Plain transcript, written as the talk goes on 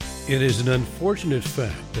It is an unfortunate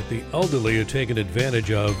fact that the elderly are taken advantage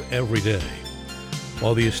of every day.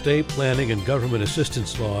 While the estate planning and government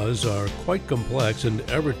assistance laws are quite complex and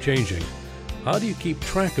ever-changing, how do you keep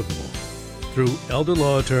track of them all? Through elder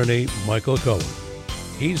law attorney Michael Cohen.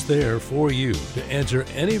 He's there for you to answer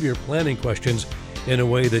any of your planning questions in a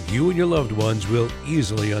way that you and your loved ones will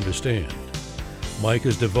easily understand. Mike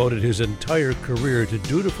has devoted his entire career to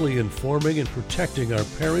dutifully informing and protecting our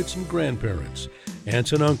parents and grandparents,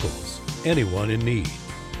 aunts and uncles, anyone in need.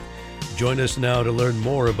 Join us now to learn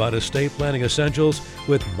more about estate planning essentials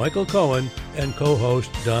with Michael Cohen and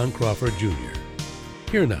co-host Don Crawford Jr.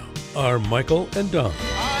 Here now are Michael and Don.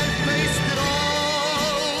 I faced it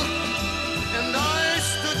all, and I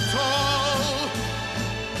stood tall,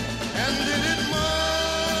 and did it my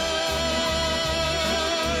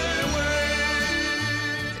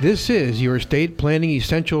way. This is your Estate Planning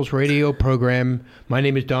Essentials radio program. My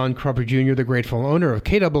name is Don Crawford Jr., the grateful owner of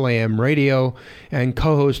KAAM Radio and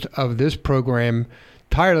co-host of this program,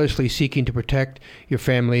 tirelessly seeking to protect your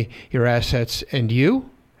family, your assets, and you.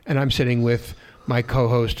 And I'm sitting with my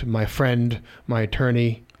co-host, my friend, my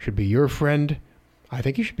attorney, should be your friend. I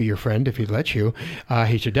think he should be your friend if he'd let you.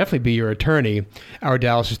 He should definitely be your attorney, our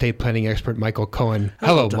Dallas estate planning expert, Michael Cohen.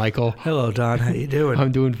 Hello, Michael. Hello, Don. How you doing?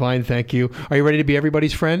 I'm doing fine, thank you. Are you ready to be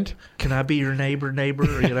everybody's friend? Can I be your neighbor?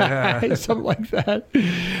 You know? Something like that.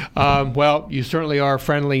 Well, you certainly are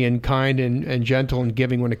friendly and kind and gentle and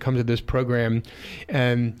giving when it comes to this program.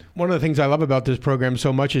 And one of the things I love about this program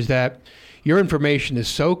so much is that your information is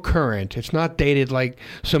so current. It's not dated like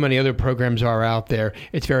so many other programs are out there.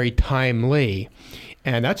 It's very timely.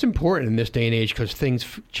 And that's important in this day and age because things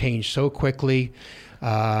change so quickly,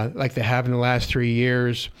 like they have in the last 3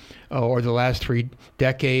 years or the last 3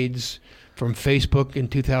 decades, from Facebook in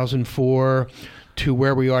 2004 to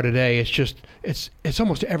where we are today. It's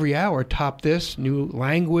almost every hour. Top this, new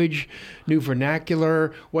language, new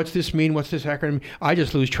vernacular. What's this mean? What's this acronym? I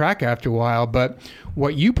just lose track after a while. But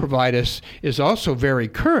what you provide us is also very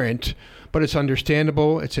current, but it's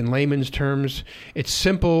understandable. It's in layman's terms. It's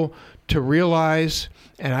simple to realize,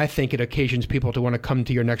 and I think it occasions people to want to come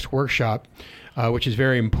to your next workshop, which is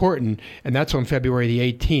very important, and that's on February the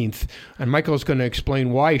 18th. And Michael's going to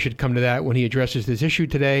explain why you should come to that when he addresses this issue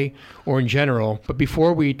today or in general. But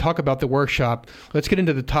before we talk about the workshop, let's get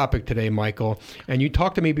into the topic today, Michael. And you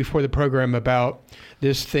talked to me before the program about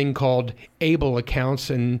this thing called ABLE accounts,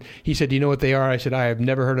 and he said, do you know what they are? I said, I have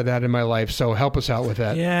never heard of that in my life, so help us out with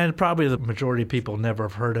that. Yeah, and probably the majority of people never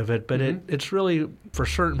have heard of it, but it's really, for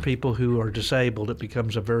certain people who are disabled, it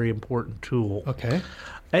becomes a very important tool. Okay.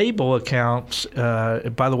 ABLE accounts,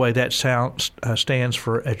 by the way, that stands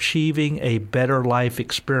for Achieving a Better Life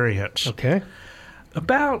Experience. Okay.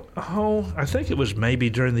 About, I think it was maybe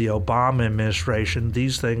during the Obama administration,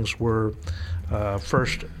 these things were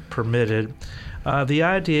first permitted. The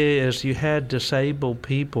idea is you had disabled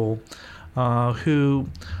people who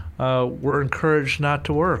were encouraged not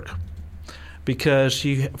to work because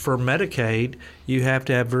for Medicaid, you have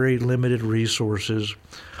to have very limited resources.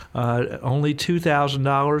 Only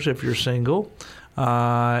 $2,000 if you're single.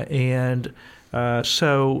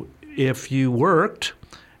 So if you worked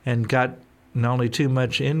and got not only too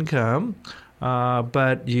much income,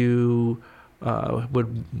 but you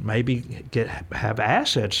would maybe have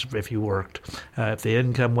assets if you worked, if the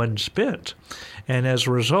income wasn't spent. And as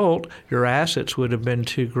a result, your assets would have been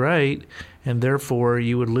too great, and therefore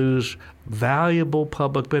you would lose valuable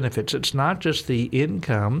public benefits. It's not just the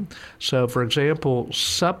income. So, for example,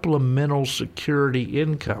 supplemental security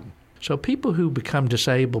income. So people who become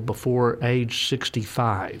disabled before age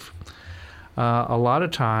 65, a lot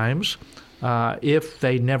of times, if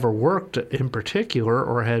they never worked in particular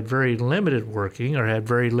or had very limited working or had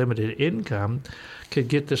very limited income, could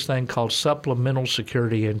get this thing called supplemental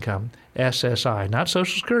security income, SSI, not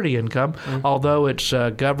Social Security income, although it's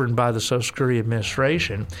governed by the Social Security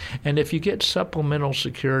Administration. And if you get supplemental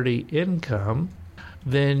security income,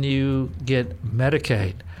 then you get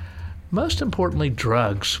Medicaid. Most importantly,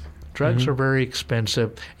 drugs. Drugs are very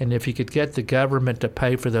expensive, and if you could get the government to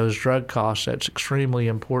pay for those drug costs, that's extremely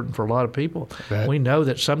important for a lot of people. We know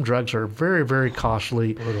that some drugs are very, very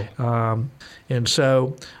costly, and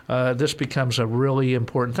so this becomes a really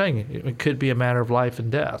important thing. It could be a matter of life and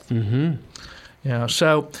death.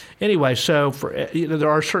 So anyway, there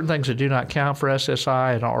are certain things that do not count for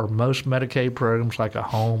SSI, or most Medicaid programs, like a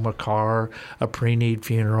home, a car, a pre-need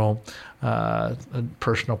funeral,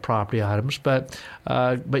 personal property items, but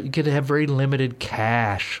you get to have very limited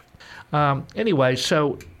cash.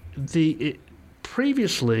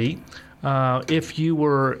 Previously, if you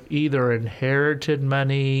were either inherited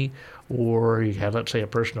money or you had, let's say, a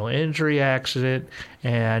personal injury accident,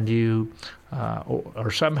 and you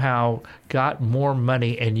or somehow got more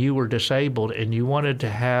money and you were disabled and you wanted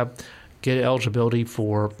to get eligibility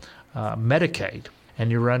for Medicaid,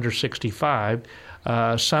 and you were under 65,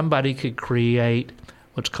 somebody could create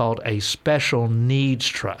what's called a special needs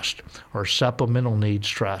trust or supplemental needs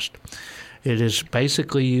trust. It is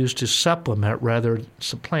basically used to supplement rather than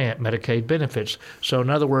supplant Medicaid benefits. So in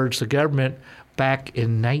other words, the government back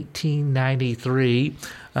in 1993,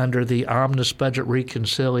 under the Omnibus Budget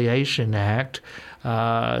Reconciliation Act,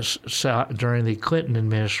 during the Clinton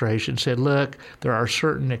administration, said, look, there are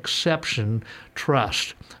certain exception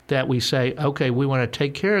trusts that we say, okay, we want to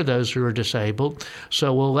take care of those who are disabled,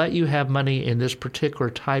 so we'll let you have money in this particular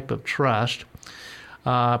type of trust,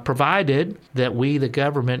 provided that we, the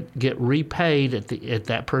government, get repaid at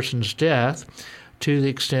that person's death to the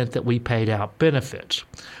extent that we paid out benefits.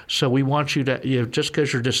 So we want you to, just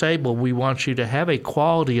because you're disabled, we want you to have a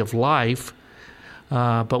quality of life,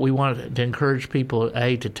 but we want to encourage people,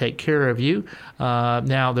 to take care of you.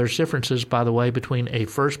 Now, there's differences, by the way, between a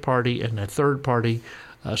first party and a third party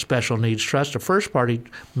special needs trust. A first party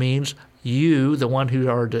means you, the one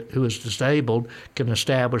who is disabled, can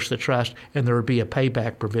establish the trust, and there would be a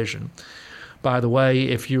payback provision. By the way,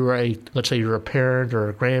 if let's say you're a parent or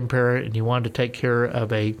a grandparent and you wanted to take care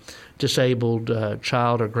of a disabled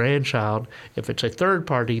child or grandchild, if it's a third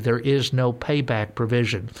party, there is no payback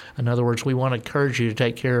provision. In other words, we want to encourage you to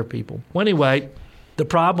take care of people. Well, anyway, the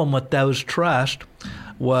problem with those trusts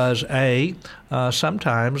was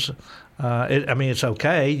sometimes, it's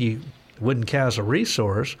okay, you wouldn't count as a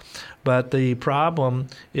resource, but the problem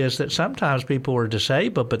is that sometimes people are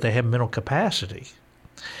disabled, but they have mental capacity.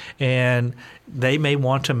 And they may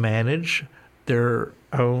want to manage their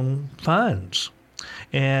own funds,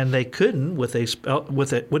 and they couldn't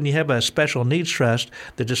when you have a special needs trust.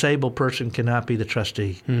 The disabled person cannot be the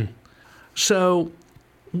trustee. So,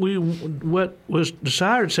 what was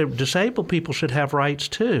decided said disabled people should have rights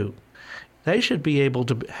too. They should be able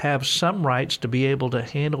to have some rights to be able to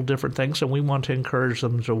handle different things, and we want to encourage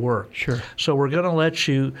them to work. Sure. So we're going to let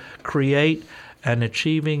you create an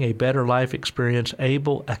Achieving a Better Life Experience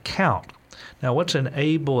ABLE account. Now, what's an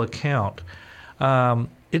ABLE account?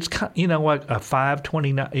 It's what a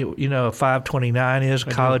 529. A 529 is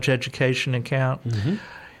college education account. Mm-hmm.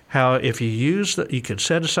 How if you you can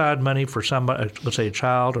set aside money for somebody, let's say a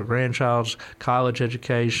child or grandchild's college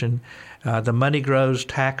education. The money grows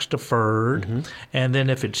tax deferred, mm-hmm. and then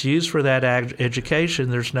if it's used for that education,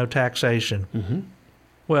 there's no taxation. Mm-hmm.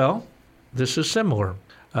 Well, this is similar.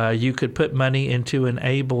 You could put money into an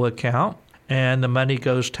ABLE account, and the money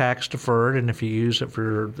goes tax deferred, and if you use it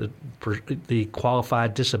for the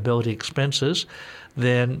qualified disability expenses,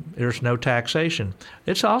 then there's no taxation.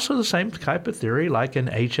 It's also the same type of theory like an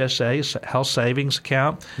HSA, health savings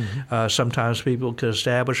account. Mm-hmm. Sometimes people could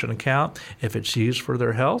establish an account if it's used for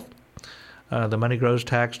their health. The money grows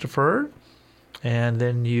tax deferred, and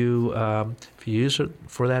then if you use it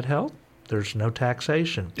for that health, there's no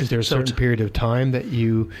taxation. Is there a certain period of time that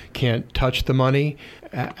you can't touch the money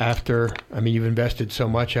after? You've invested so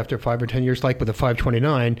much after 5 or 10 years. Like with a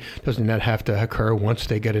 529, doesn't that have to occur once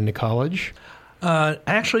they get into college?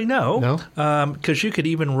 Actually, no. Because you could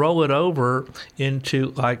even roll it over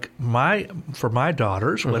into for my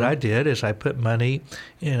daughters, mm-hmm. what I did is I put money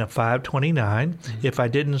in a 529. Mm-hmm. If I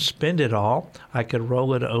didn't spend it all, I could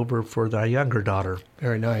roll it over for the younger daughter.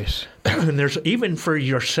 Very nice. And there's even for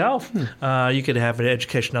yourself, you could have an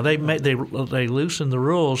education. Now they loosen the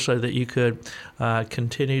rules so that you could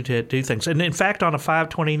continue to do things. And in fact, on a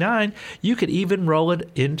 529, you could even roll it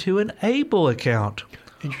into an ABLE account.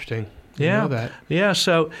 Interesting. Yeah, know that. Yeah.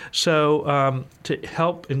 So to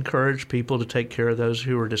help encourage people to take care of those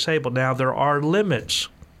who are disabled. Now there are limits.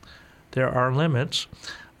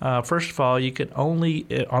 First of all, you could only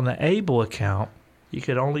on the ABLE account, you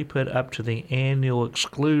could only put up to the annual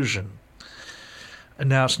exclusion. And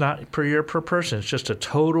now it's not per year per person; it's just a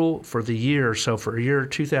total for the year. So for year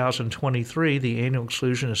 2023, the annual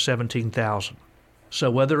exclusion is $17,000.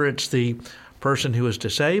 So whether it's the person who is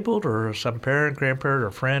disabled or some parent, grandparent,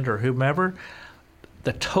 or friend, or whomever,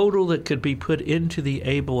 the total that could be put into the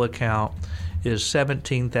ABLE account is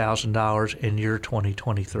 $17,000 in year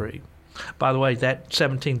 2023. By the way, that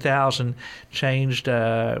 $17,000 changed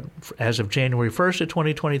as of January 1st of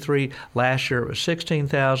 2023. Last year it was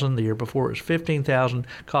 $16,000. The year before it was $15,000.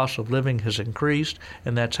 Cost of living has increased,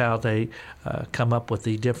 and that's how they come up with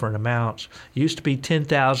the different amounts. It used to be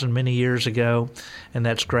 $10,000 many years ago, and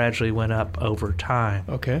that's gradually went up over time.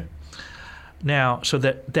 Okay. Now, so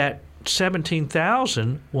that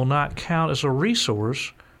 $17,000 will not count as a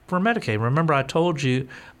resource for Medicaid. Remember, I told you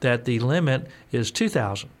that the limit is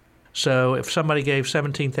 $2,000. So if somebody gave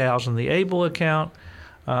 $17,000 in the ABLE account,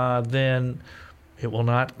 then it will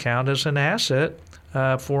not count as an asset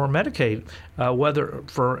for Medicaid. Whether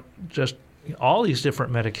for just all these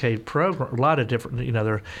different Medicaid programs, a lot of different,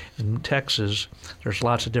 there in Texas, there's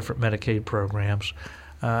lots of different Medicaid programs.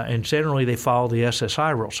 And generally, they follow the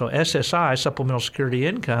SSI rule. So SSI, Supplemental Security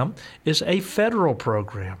Income, is a federal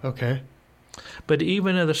program. Okay. But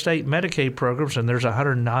even in the state Medicaid programs, and there's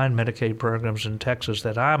 109 Medicaid programs in Texas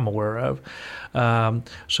that I'm aware of,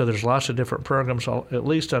 so there's lots of different programs. At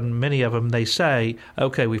least on many of them, they say,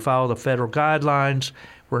 okay, we follow the federal guidelines.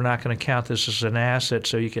 We're not going to count this as an asset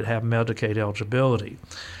so you could have Medicaid eligibility.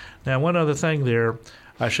 Now, one other thing there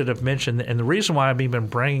I should have mentioned, and the reason why I'm even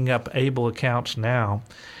bringing up ABLE accounts now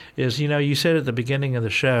is, you said at the beginning of the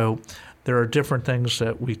show, there are different things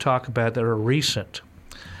that we talk about that are recent.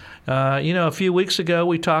 A few weeks ago,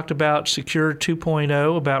 we talked about Secure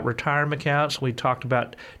 2.0, about retirement accounts. We talked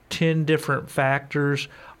about 10 different factors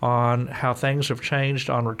on how things have changed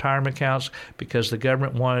on retirement accounts because the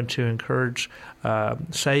government wanted to encourage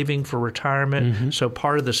saving for retirement. Mm-hmm. So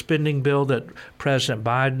part of the spending bill that President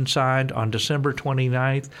Biden signed on December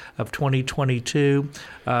 29th of 2022,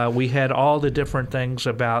 we had all the different things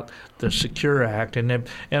about the Secure Act. And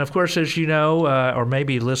of course, as you know, or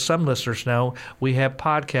maybe some listeners know, we have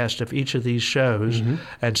podcasts of each of these shows. Mm-hmm.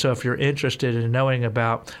 And so if you're interested in knowing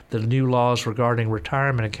about the new laws regarding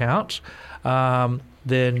retirement accounts,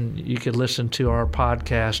 then you could listen to our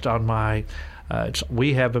podcast on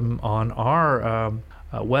we have them on our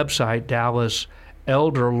website,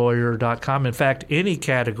 DallasElderLawyer.com. In fact, any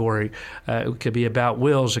category. It could be about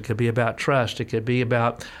wills. It could be about trust. It could be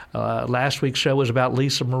about last week's show was about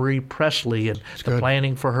Lisa Marie Presley and the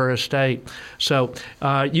planning for her estate. So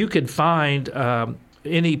you could find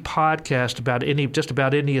any podcast about just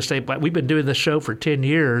about any estate. We've been doing this show for 10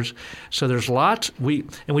 years, so there's lots. We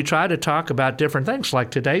try to talk about different things, like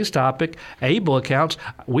today's topic, ABLE accounts.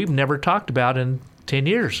 We've never talked about in 10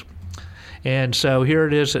 years. And so here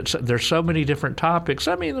it is. There's so many different topics.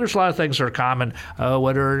 I mean, there's a lot of things that are common.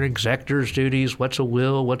 What are an executor's duties? What's a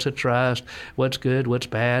will? What's a trust? What's good? What's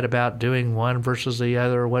bad about doing one versus the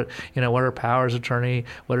other? What are powers of attorney?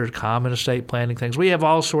 What are common estate planning things? We have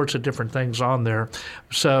all sorts of different things on there.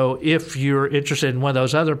 So if you're interested in one of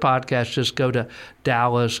those other podcasts, just go to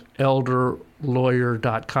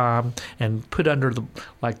DallasElderLawyer.com and put under the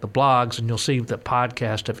blogs, and you'll see the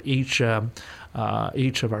podcast of each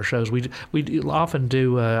of our shows. We often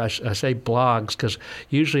do, I say blogs, because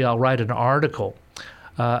usually I'll write an article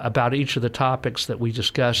about each of the topics that we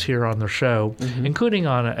discuss here on the show, mm-hmm. including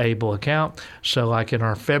on an ABLE account. So like in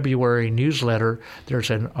our February newsletter,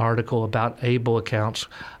 there's an article about ABLE accounts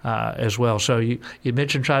as well. So you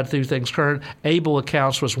mentioned trying to do things current. ABLE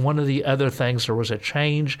accounts was one of the other things. There was a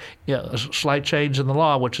slight change in the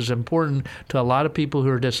law, which is important to a lot of people who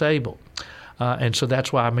are disabled. And so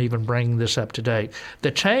that's why I'm even bringing this up today.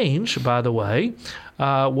 The change, by the way,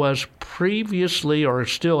 was previously, or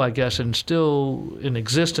still, I guess, and still in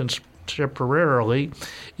existence temporarily,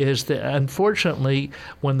 is that unfortunately,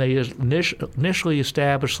 when they initially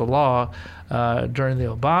established the law during the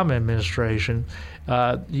Obama administration,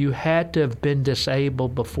 you had to have been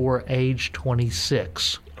disabled before age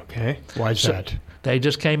 26. Okay. Why is that? They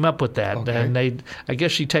just came up with that, okay. And I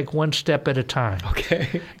guess you take one step at a time.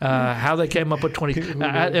 Okay. How they came up with 20?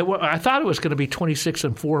 I thought it was going to be 26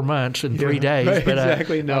 in 4 months and 3 days, right, but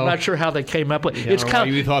exactly, no. I'm not sure how they came up with. Yeah, it's kind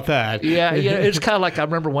of you thought that. Yeah, it's kind of like I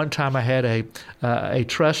remember one time I had a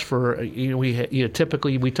trust for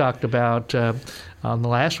typically we talked about. On the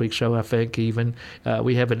last week's show, I think even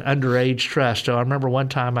we have an underage trust. So I remember one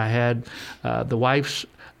time I had the wife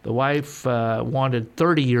wanted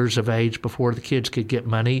 30 years of age before the kids could get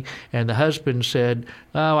money, and the husband said,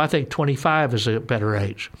 "Oh, I think 25 is a better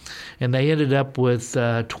age." And they ended up with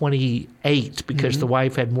 28 because the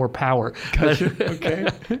wife had more power. Gotcha. Okay.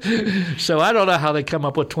 So I don't know how they come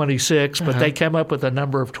up with 26, but they came up with a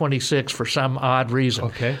number of 26 for some odd reason.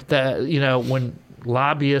 Okay. That when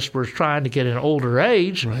lobbyists were trying to get an older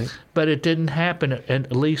age, right. But it didn't happen,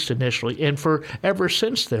 at least initially. And ever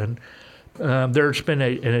since then, there's been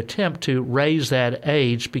an attempt to raise that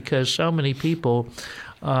age because so many people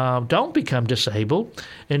don't become disabled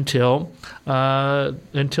until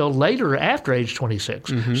later, after age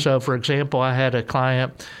 26. Mm-hmm. So, for example, I had a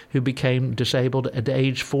client who became disabled at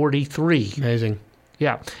age 43. Amazing.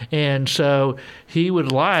 Yeah. And so he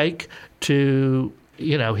would like to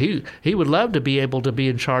he would love to be able to be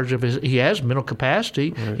in charge of his. He has mental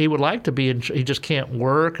capacity. Right. He would like to be in. He just can't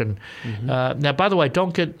work. And now, by the way,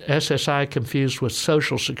 don't get SSI confused with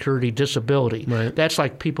Social Security disability. Right. That's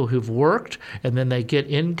like people who've worked and then they get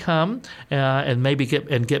income and maybe get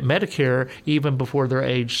Medicare even before they're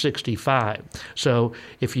age 65. So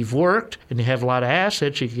if you've worked and you have a lot of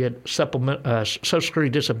assets, you can get Social Security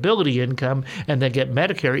disability income and then get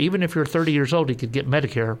Medicare. Even if you're 30 years old, you could get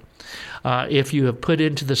Medicare. If you have put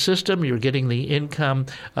into the system, you're getting the income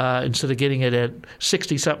instead of getting it at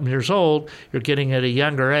 60-something years old, you're getting it at a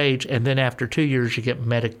younger age, and then after 2 years, you get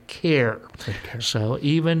Medicare. So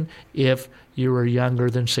even if you were younger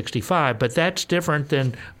than 65. But that's different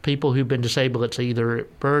than people who've been disabled at either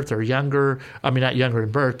at birth or younger. I mean, not younger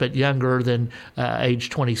in birth, but younger than age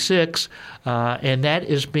 26. And that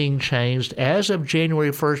is being changed as of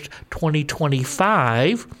January 1st,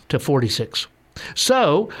 2025 to 46.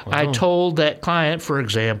 So I told that client, for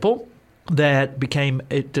example, that became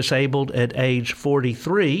disabled at age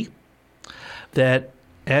 43, that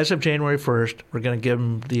as of January 1st, we're going to give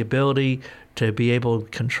him the ability to be able to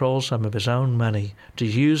control some of his own money, to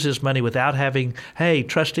use his money without having, hey,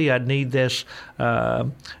 trustee, I need this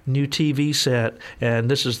new TV set, and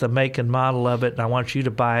this is the make and model of it, and I want you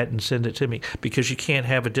to buy it and send it to me. Because you can't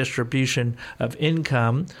have a distribution of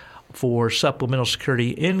income for supplemental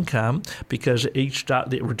security income, because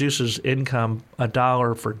it reduces income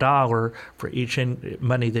 $1 for $1 for each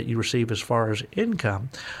money that you receive as far as income.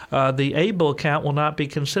 The ABLE account will not be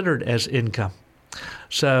considered as income.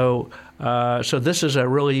 So this is a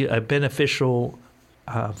really beneficial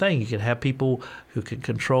thing. You can have people who can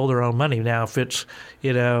control their own money. Now, if it's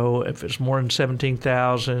more than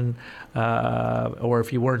 $17,000, or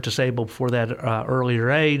if you weren't disabled before that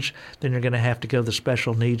earlier age, then you're going to have to go the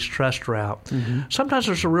special needs trust route. Mm-hmm. Sometimes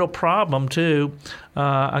there's a real problem too.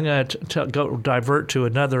 I'm going to divert to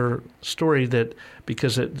another story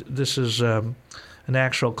because this is an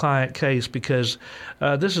actual client case, because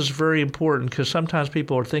this is very important, because sometimes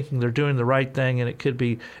people are thinking they're doing the right thing and it could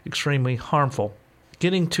be extremely harmful.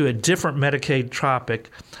 Getting to a different Medicaid topic,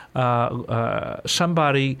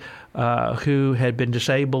 somebody who had been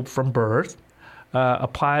disabled from birth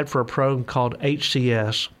applied for a program called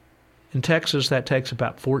HCS. In Texas, that takes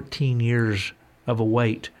about 14 years of a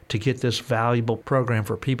wait to get this valuable program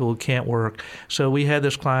for people who can't work. So we had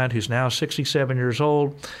this client who's now 67 years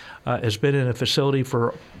old, has been in a facility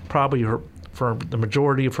for probably for the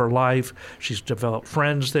majority of her life. She's developed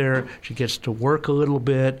friends there. She gets to work a little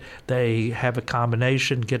bit. They have a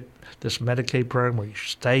combination, get this Medicaid program where she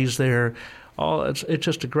stays there. It's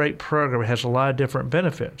just a great program. It has a lot of different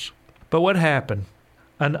benefits. But what happened?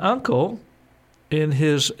 An uncle, in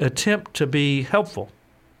his attempt to be helpful,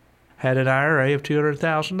 had an IRA of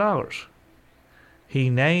 $200,000. He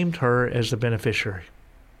named her as the beneficiary.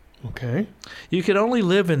 Okay. You can only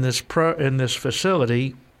live in this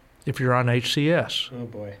facility if you're on HCS. Oh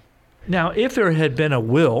boy. Now, if there had been a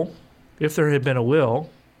will, there's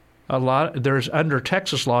under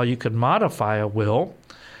Texas law you could modify a will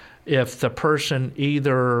if the person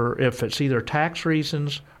if it's either tax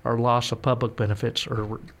reasons or loss of public benefits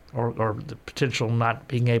or the potential not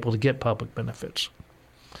being able to get public benefits.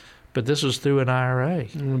 But this is through an IRA.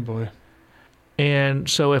 Oh boy. And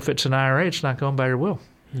so if it's an IRA, it's not going by your will.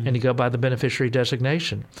 And you go by the beneficiary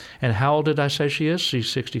designation. And how old did I say she is? She's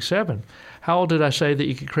 67. How old did I say that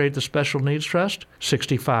you could create the special needs trust?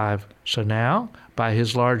 65. So now, by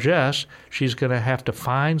his largesse, she's going to have to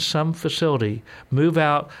find some facility, move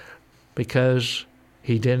out, because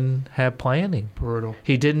he didn't have planning. Brutal.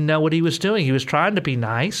 He didn't know what he was doing. He was trying to be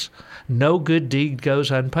nice. No good deed goes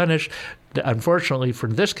unpunished. Unfortunately, for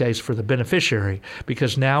this case, for the beneficiary,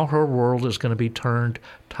 because now her world is going to be turned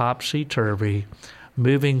topsy-turvy,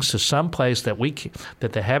 moving to some place that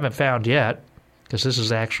they haven't found yet, because this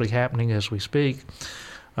is actually happening as we speak,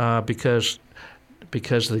 because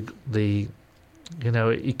you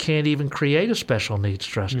can't even create a special needs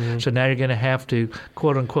trust. Mm-hmm. So now you're going to have to,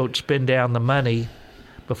 quote unquote, spend down the money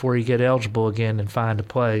before you get eligible again and find a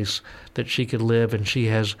place that she could live, and she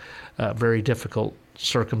has very difficult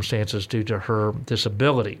circumstances due to her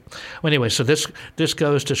disability. Well, anyway, so this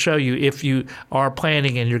goes to show you, if you are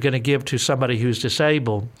planning and you're going to give to somebody who's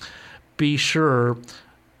disabled, be sure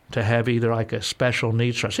to have either like a special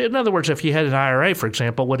needs trust. In other words, if you had an IRA, for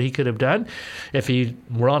example, what he could have done, if he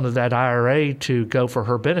were onto that IRA to go for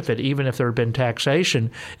her benefit, even if there had been taxation,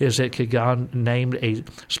 is it could go named a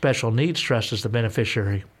special needs trust as the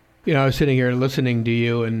beneficiary. I was sitting here listening to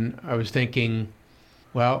you, and I was thinking,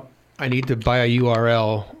 well, I need to buy a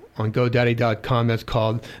URL on GoDaddy.com that's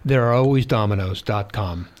called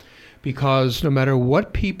ThereAreAlwaysDominoes.com, because no matter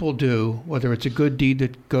what people do, whether it's a good deed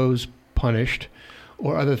that goes punished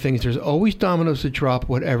or other things, there's always dominoes that drop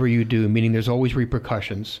whatever you do, meaning there's always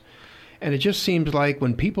repercussions. And it just seems like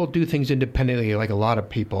when people do things independently, like a lot of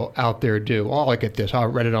people out there do, oh, look at this, I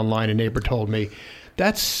read it online, a neighbor told me,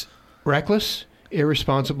 that's reckless,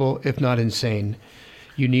 irresponsible, if not insane.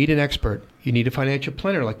 You need an expert. You need a financial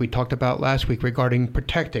planner, like we talked about last week regarding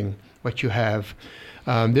protecting what you have.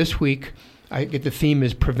 This week, I get the theme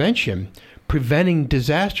is prevention, preventing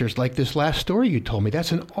disasters like this last story you told me.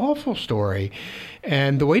 That's an awful story.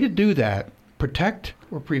 And the way to do that, protect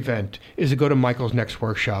or prevent, is to go to Michael's next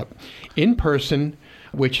workshop in person,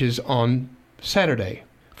 which is on Saturday,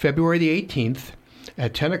 February the 18th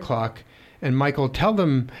at 10 o'clock. And Michael, tell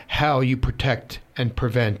them how you protect and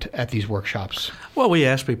prevent at these workshops. Well, we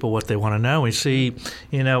ask people what they want to know. We see,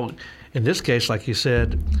 in this case, like you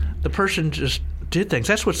said, the person just did things.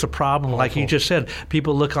 That's what's the problem. Like you just said,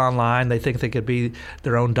 people look online, they think they could be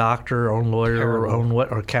their own doctor, own lawyer,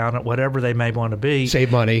 or accountant, whatever they may want to be.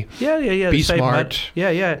 Save money. Yeah. Be Save smart.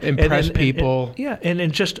 Money. Yeah. Impress people.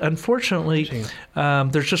 And just unfortunately,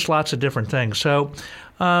 there's just lots of different things. So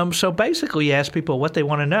basically, you ask people what they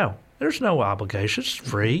want to know. There's no obligation. It's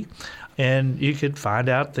free. And you could find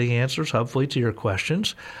out the answers, hopefully, to your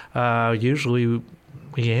questions. Usually,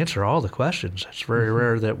 we answer all the questions. It's very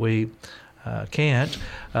rare that we can't,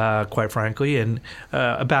 quite frankly. And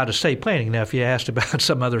about estate planning. Now, if you asked about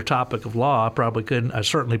some other topic of law, I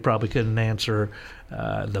certainly probably couldn't answer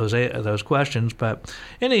those questions. But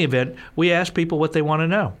in any event, we ask people what they want to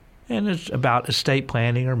know. And it's about estate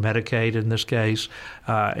planning or Medicaid in this case.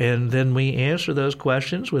 And then we answer those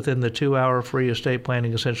questions within the 2-hour free Estate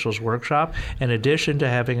Planning Essentials workshop, in addition to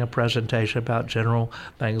having a presentation about general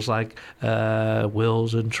things like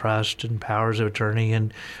wills and trust and powers of attorney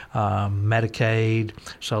and Medicaid.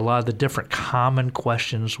 So a lot of the different common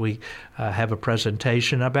questions we have a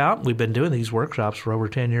presentation about. We've been doing these workshops for over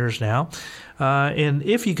 10 years now. And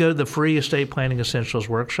if you go to the free Estate Planning Essentials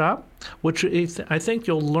workshop, which I think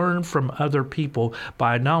you'll learn from other people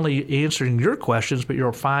by not only answering your questions, but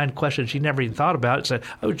you'll find questions you never even thought about and say,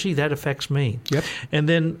 oh, gee, that affects me. Yep. And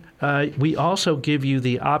then we also give you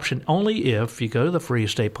the option, only if you go to the free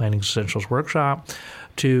Estate Planning Essentials workshop,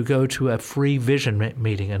 to go to a free vision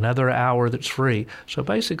meeting, another hour that's free. So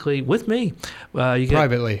basically, with me, you get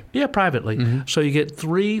privately. Yeah, privately. Mm-hmm. So you get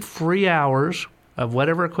 3 free hours of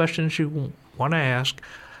whatever questions you want to ask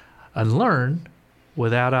and learn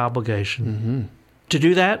without obligation. Mm-hmm. To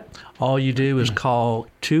do that, all you do is call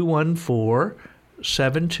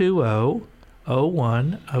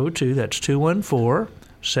 214-720-0102. That's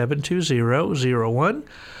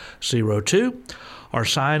 214-720-0102. Or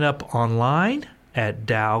sign up online at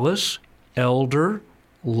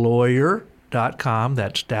DallasElderLawyer.com.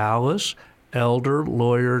 That's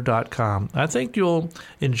DallasElderLawyer.com. I think you'll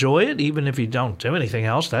enjoy it, even if you don't do anything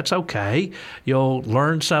else. That's okay. You'll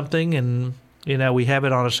learn something, and we have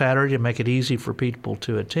it on a Saturday to make it easy for people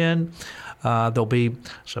to attend. There'll be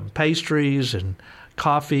some pastries and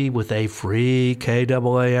coffee with a free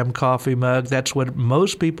KAAM coffee mug. That's what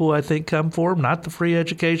most people, I think, come for, not the free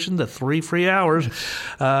education, the 3 free hours.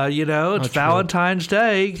 It's Valentine's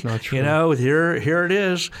Day. Not true. Here it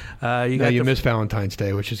is. You missed Valentine's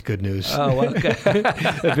Day, which is good news. Oh, okay.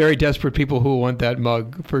 Very desperate people who want that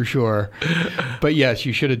mug, for sure. But yes,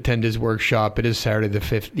 you should attend his workshop. It is Saturday the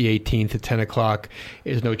 18th at 10 o'clock.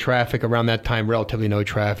 There's no traffic. Around that time, relatively no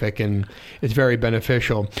traffic, and it's very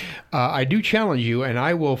beneficial. I do challenge you, and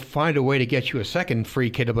I will find a way to get you a second free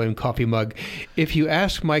KAAM coffee mug if you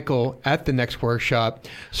ask Michael at the next workshop.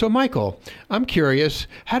 So, Michael, I'm curious,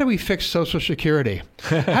 how do we fix Social Security?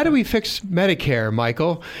 How do we fix Medicare,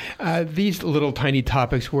 Michael? These little tiny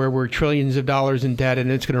topics where we're trillions of dollars in debt and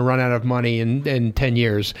it's going to run out of money in 10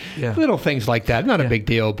 years. Yeah. Little things like that. Not a big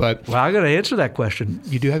deal, but... Well, I got to answer that question.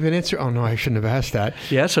 You do have an answer? Oh, no, I shouldn't have asked that.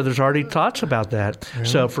 Yeah, so there's already thoughts about that. Really?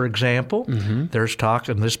 So, for example, there's talk,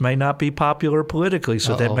 and this may not be popular politically,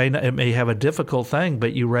 so it may have a difficult thing,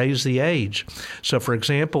 but you raise the age. So, for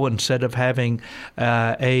example, instead of having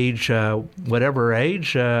whatever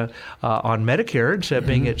age on Medicare, instead of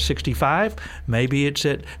being at 65, maybe it's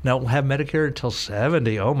we'll have Medicare until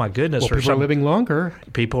 70. Oh, my goodness. Well, people are living longer.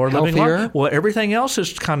 People are healthier. living longer. Well, everything else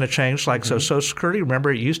has kind of changed. Like, so Social Security,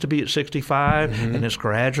 remember, it used to be at 65, and it's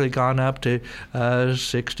gradually gone up to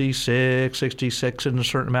 66 in a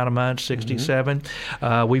certain amount of months, 67.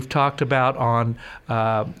 We've talked about on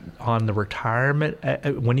the retirement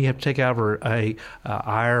when you have to take out a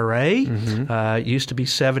IRA. It used to be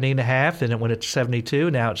 70.5, then it went to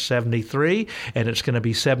 72. Now it's 73, and it's going to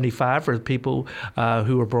be 75 for the people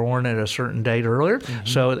who were born at a certain date earlier.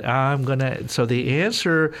 So the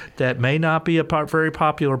answer that may not be very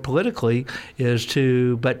popular politically is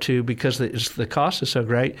because the cost is so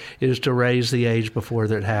great, is to raise the age before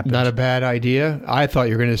that happens. Not a bad idea. I thought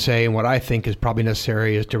you were going to say, and what I think is probably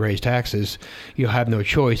necessary is to raise taxes. You'll have no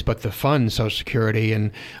choice but to fund Social Security,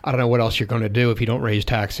 and I don't know what else you're going to do if you don't raise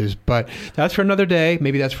taxes. But that's for another day.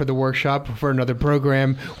 Maybe that's for the workshop, for another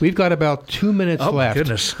program. We've got about 2 minutes left. Oh,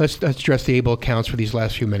 goodness. Let's address the ABLE accounts for these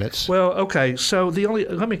last few minutes. Well, okay. So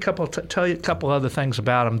let me tell you a couple other things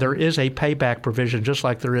about them. There is a payback provision, just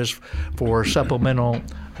like there is for supplemental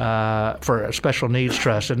for a special needs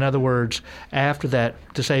trust. In other words, after that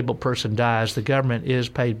disabled person dies, the government is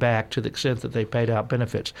paid back to the extent that they paid out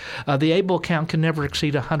benefits. The ABLE account can never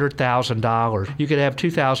exceed $100,000. You could have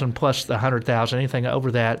 $2,000 plus the $100,000. Anything over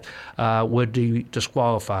that would be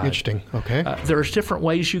disqualified. Interesting. Okay. There's different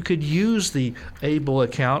ways you could use the ABLE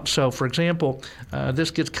account. So, for example, this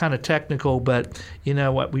gets kind of technical, but you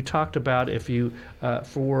know what we talked about.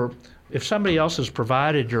 If somebody else has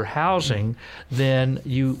provided your housing, then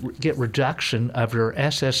you get reduction of your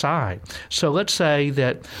SSI. So let's say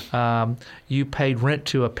that you paid rent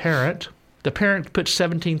to a parent. The parent puts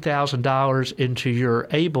 $17,000 into your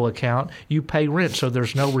ABLE account. You pay rent, so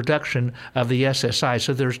there's no reduction of the SSI.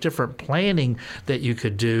 So there's different planning that you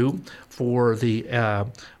could do for the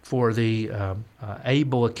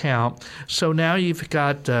ABLE account. So now you've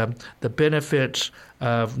got the benefits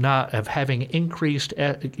of having increased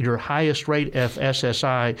your highest rate of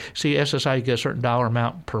SSI. See, SSI, you get a certain dollar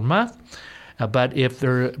amount per month. But if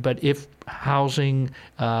housing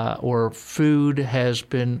or food has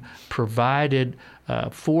been provided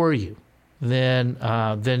for you, then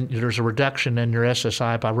there's a reduction in your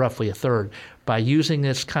SSI by roughly a third. By using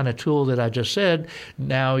this kind of tool that I just said,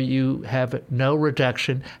 now you have no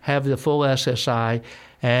reduction, have the full SSI,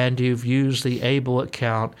 and you've used the ABLE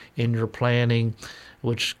account in your planning,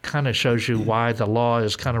 which kind of shows you why the law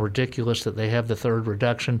is kind of ridiculous that they have the third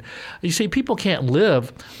reduction. You see, people can't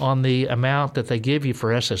live on the amount that they give you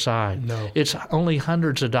for SSI. No. It's only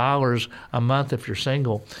hundreds of dollars a month if you're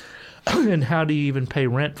single. And how do you even pay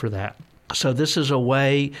rent for that? So this is a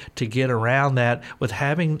way to get around that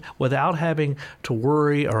without having to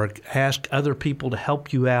worry or ask other people to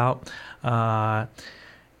help you out.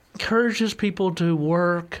 Encourages people to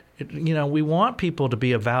work. You know, we want people to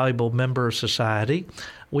be a valuable member of society.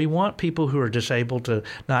 We want people who are disabled to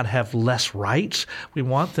not have less rights. We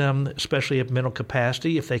want them, especially of mental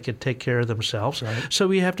capacity, if they could take care of themselves. Right. So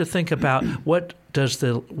we have to think about what does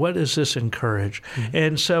this encourage? Mm-hmm.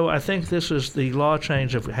 And so I think this is the law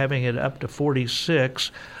change of having it up to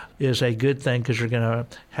 46 is a good thing because you're going to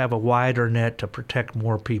have a wider net to protect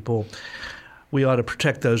more people. We ought to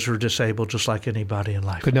protect those who are disabled just like anybody in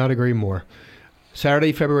life. Could not agree more.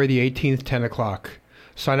 Saturday, February the 18th, 10 o'clock.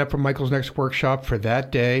 Sign up for Michael's next workshop for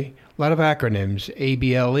that day. A lot of acronyms,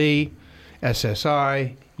 ABLE,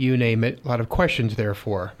 SSI, you name it. A lot of questions,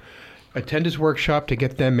 therefore. Attend his workshop to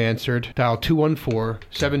get them answered. Dial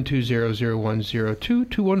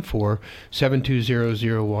 214-720-0102,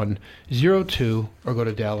 214-720-0102, or go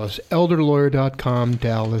to DallasElderLawyer.com,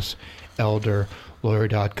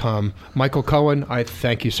 DallasElderLawyer.com. Michael Cohen, I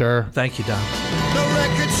thank you, sir. Thank you, Don. The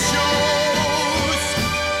record shows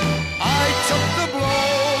I took the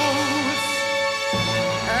blows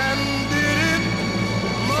and did it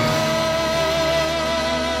my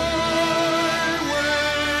way.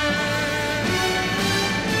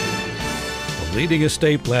 A leading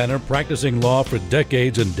estate planner practicing law for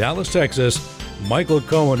decades in Dallas, Texas, Michael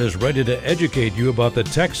Cohen is ready to educate you about the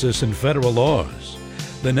Texas and federal laws.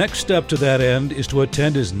 The next step to that end is to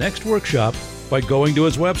attend his next workshop by going to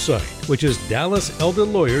his website, which is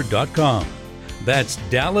DallasElderLawyer.com. That's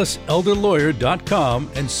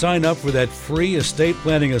DallasElderLawyer.com, and sign up for that free estate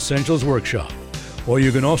planning essentials workshop. Or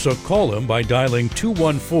you can also call him by dialing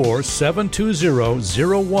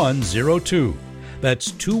 214-720-0102.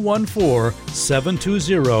 That's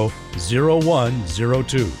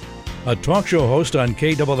 214-720-0102. A talk show host on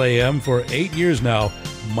KAAM for 8 years now,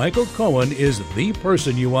 Michael Cohen is the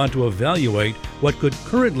person you want to evaluate what could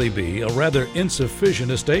currently be a rather insufficient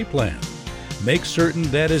estate plan. Make certain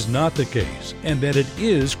that is not the case and that it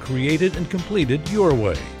is created and completed your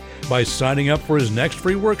way by signing up for his next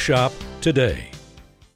free workshop today.